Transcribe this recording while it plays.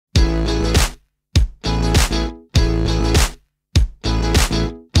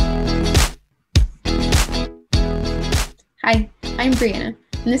Hi, I'm Brianna,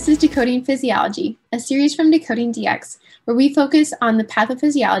 and this is Decoding Physiology, a series from Decoding DX, where we focus on the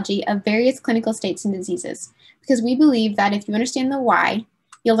pathophysiology of various clinical states and diseases, because we believe that if you understand the why,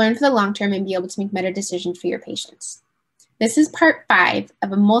 you'll learn for the long term and be able to make better decisions for your patients. This is part 5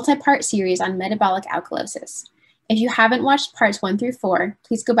 of a multi-part series on metabolic alkalosis. If you haven't watched parts 1 through 4,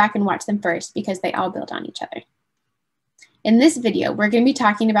 please go back and watch them first because they all build on each other. In this video, we're going to be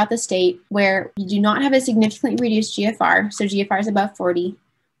talking about the state where you do not have a significantly reduced GFR, so GFR is above 40,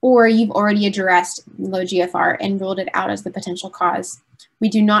 or you've already addressed low GFR and ruled it out as the potential cause. We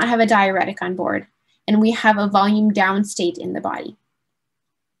do not have a diuretic on board, and we have a volume down state in the body.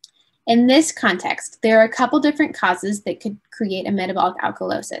 In this context, there are a couple different causes that could create a metabolic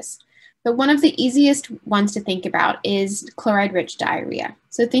alkalosis. But one of the easiest ones to think about is chloride-rich diarrhea.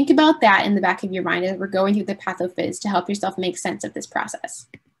 So think about that in the back of your mind as we're going through the pathophys to help yourself make sense of this process.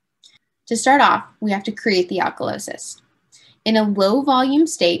 To start off, we have to create the alkalosis. In a low volume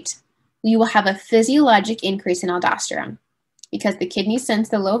state, we will have a physiologic increase in aldosterone because the kidneys sense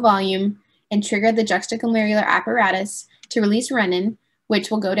the low volume and trigger the juxtaglomerular apparatus to release renin, which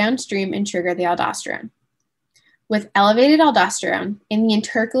will go downstream and trigger the aldosterone. With elevated aldosterone in the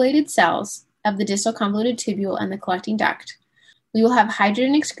intercalated cells of the distal convoluted tubule and the collecting duct, we will have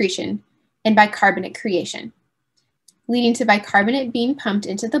hydrogen excretion and bicarbonate creation, leading to bicarbonate being pumped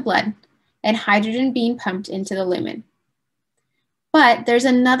into the blood and hydrogen being pumped into the lumen. But there's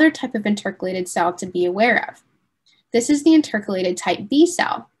another type of intercalated cell to be aware of. This is the intercalated type B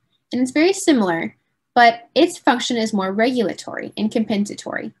cell, and it's very similar, but its function is more regulatory and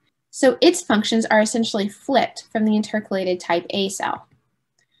compensatory. So its functions are essentially flipped from the intercalated type A cell.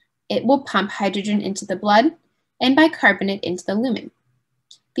 It will pump hydrogen into the blood and bicarbonate into the lumen.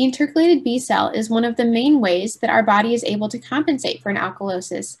 The intercalated B cell is one of the main ways that our body is able to compensate for an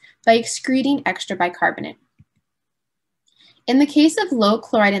alkalosis by excreting extra bicarbonate. In the case of low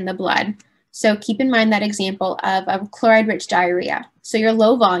chloride in the blood, so keep in mind that example of a chloride-rich diarrhea. So you're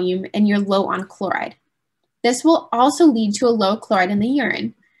low volume and you're low on chloride. This will also lead to a low chloride in the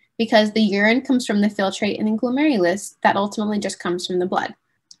urine, because the urine comes from the filtrate and the glomerulus that ultimately just comes from the blood.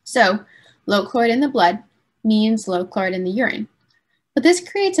 So low chloride in the blood means low chloride in the urine. But this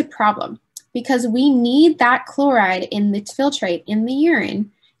creates a problem because we need that chloride in the filtrate in the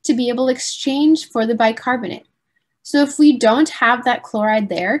urine to be able to exchange for the bicarbonate. So if we don't have that chloride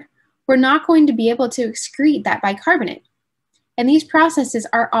there, we're not going to be able to excrete that bicarbonate. And these processes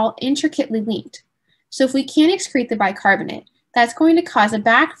are all intricately linked. So if we can't excrete the bicarbonate, that's going to cause a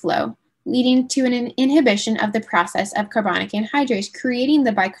backflow, leading to an inhibition of the process of carbonic anhydrase, creating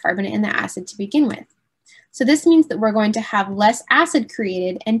the bicarbonate and the acid to begin with. So this means that we're going to have less acid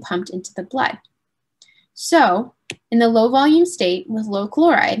created and pumped into the blood. So in the low volume state with low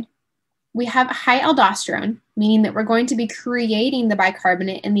chloride, we have high aldosterone, meaning that we're going to be creating the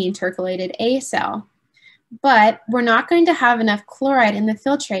bicarbonate in the intercalated A cell, but we're not going to have enough chloride in the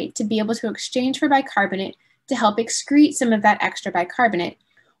filtrate to be able to exchange for bicarbonate to help excrete some of that extra bicarbonate,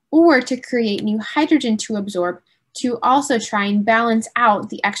 or to create new hydrogen to absorb to also try and balance out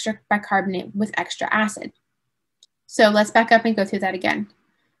the extra bicarbonate with extra acid. So let's back up and go through that again.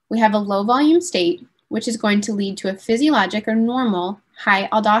 We have a low volume state, which is going to lead to a physiologic or normal high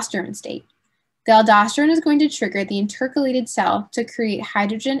aldosterone state. The aldosterone is going to trigger the intercalated cell to create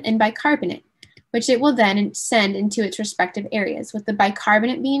hydrogen and bicarbonate, which it will then send into its respective areas, with the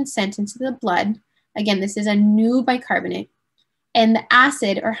bicarbonate being sent into the blood. Again, this is a new bicarbonate, and the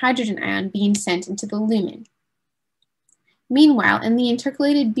acid or hydrogen ion being sent into the lumen. Meanwhile, in the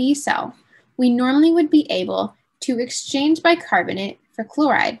intercalated B cell, we normally would be able to exchange bicarbonate for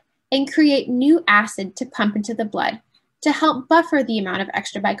chloride and create new acid to pump into the blood to help buffer the amount of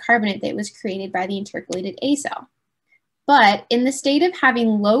extra bicarbonate that was created by the intercalated A cell. But in the state of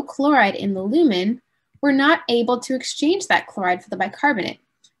having low chloride in the lumen, we're not able to exchange that chloride for the bicarbonate,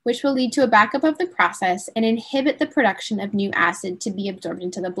 which will lead to a backup of the process and inhibit the production of new acid to be absorbed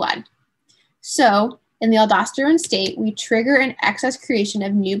into the blood. So, in the aldosterone state, we trigger an excess creation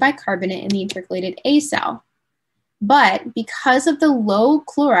of new bicarbonate in the intercalated A cell. But because of the low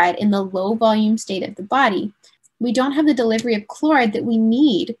chloride in the low volume state of the body, we don't have the delivery of chloride that we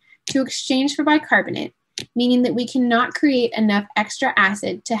need to exchange for bicarbonate, meaning that we cannot create enough extra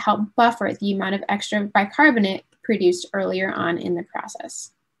acid to help buffer the amount of extra bicarbonate produced earlier on in the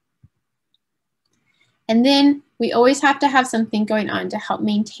process. And then we always have to have something going on to help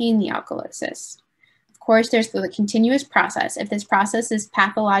maintain the alkalosis. Of course, there's the continuous process. If this process is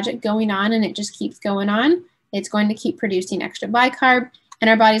pathologic going on and it just keeps going on, it's going to keep producing extra bicarb, and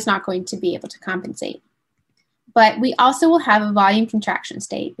our body's not going to be able to compensate. But we also will have a volume contraction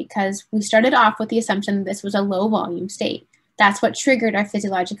state because we started off with the assumption that this was a low volume state. That's what triggered our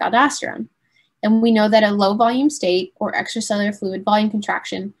physiologic aldosterone. And we know that a low volume state or extracellular fluid volume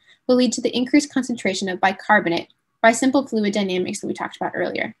contraction will lead to the increased concentration of bicarbonate by simple fluid dynamics that we talked about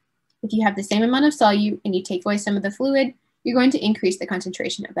earlier. If you have the same amount of solute and you take away some of the fluid, you're going to increase the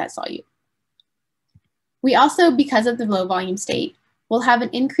concentration of that solute. We also, because of the low volume state, will have an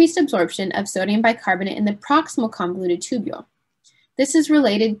increased absorption of sodium bicarbonate in the proximal convoluted tubule. This is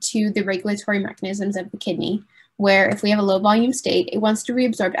related to the regulatory mechanisms of the kidney, where if we have a low volume state, it wants to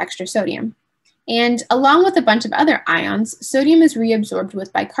reabsorb extra sodium. And along with a bunch of other ions, sodium is reabsorbed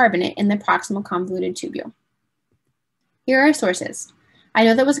with bicarbonate in the proximal convoluted tubule. Here are our sources. I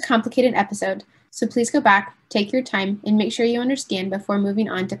know that was a complicated episode, so please go back, take your time, and make sure you understand before moving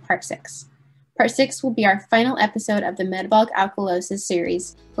on to part 6. Part 6 will be our final episode of the Metabolic Alkalosis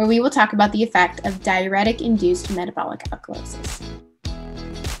series, where we will talk about the effect of diuretic-induced metabolic alkalosis.